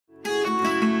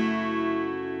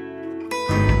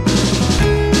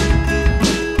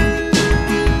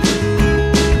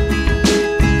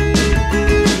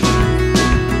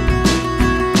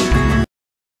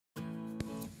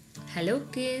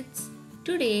kids!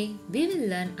 Today we will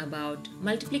learn about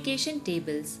multiplication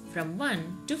tables from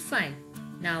 1 to 5.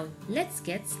 Now let's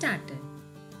get started.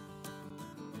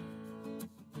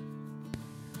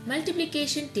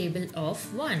 Multiplication table of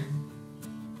 1.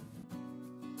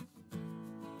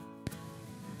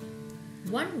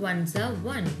 1 ones are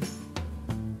 1.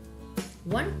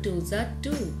 1 twos are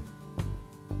 2.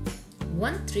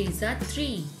 1 threes are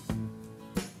 3.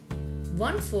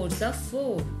 1 fours are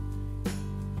 4.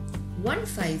 1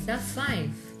 fives are 5.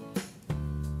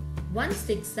 1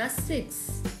 sixes are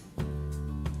 6.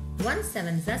 1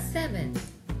 sevens are 7.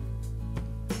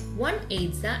 1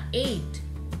 eights are 8.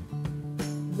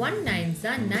 1 nines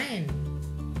are 9.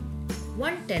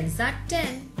 1 tens are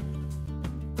 10.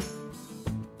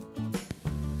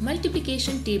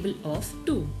 Multiplication table of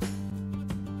 2.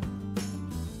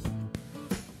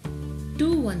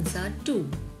 2 ones are 2.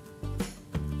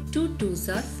 2 twos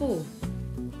are 4.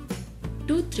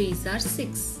 2 threes are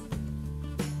 6.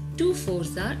 2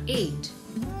 fours are 8.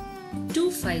 2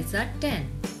 fives are 10.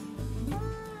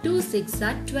 2 sixes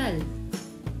are 12.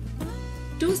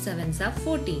 2 sevens are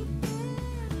 14.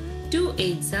 2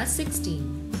 eights are 16.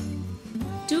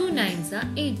 2 nines are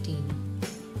 18.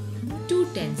 2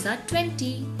 tens are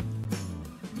 20.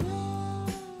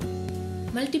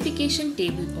 Multiplication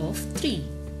table of 3.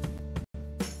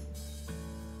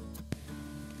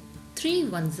 3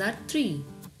 ones are 3.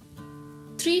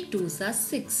 3 twos are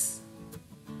 6.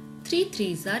 3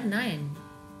 threes are 9.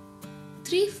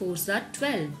 3 fours are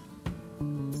 12.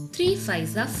 3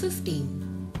 fives are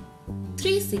 15.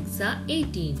 3 sixes are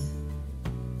 18.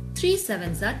 3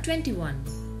 sevens are 21.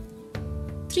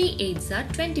 3 eights are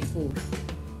 24.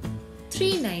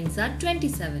 3 nines are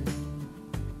 27.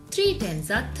 3 tens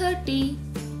are 30.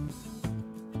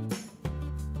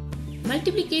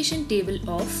 Multiplication table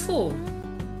of 4.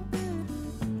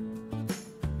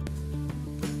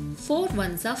 4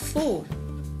 ones are 4.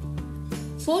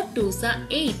 4 twos are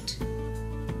 8.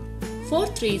 4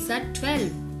 threes are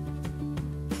 12.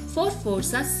 4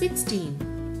 fours are 16.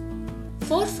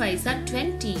 4 fives are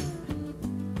 20.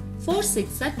 4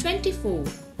 sixes are 24.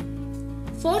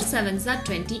 4 sevens are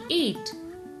 28.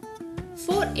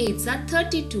 4 eights are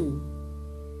 32.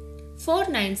 4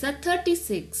 nines are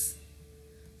 36.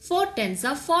 4 tens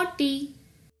are 40.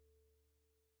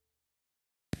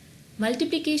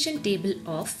 Multiplication table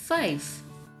of 5.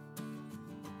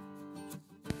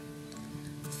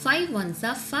 5 ones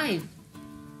are 5.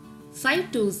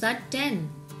 5 twos are 10.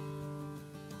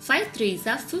 5 threes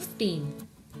are 15.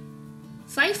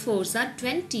 5 fours are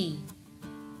 20.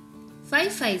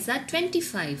 5 fives are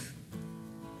 25.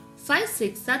 5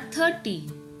 sixes are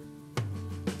 30.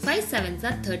 5 sevens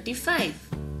are 35.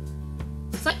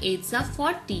 5 eights are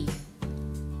 40.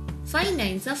 5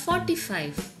 nines are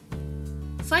 45.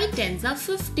 5 tens are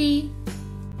 50.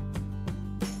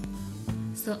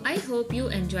 So I hope you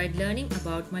enjoyed learning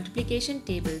about multiplication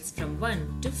tables from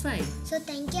 1 to 5. So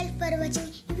thank you all for watching.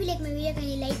 If you like my video,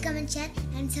 kindly like, comment, share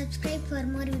and subscribe for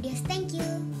more videos. Thank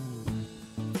you.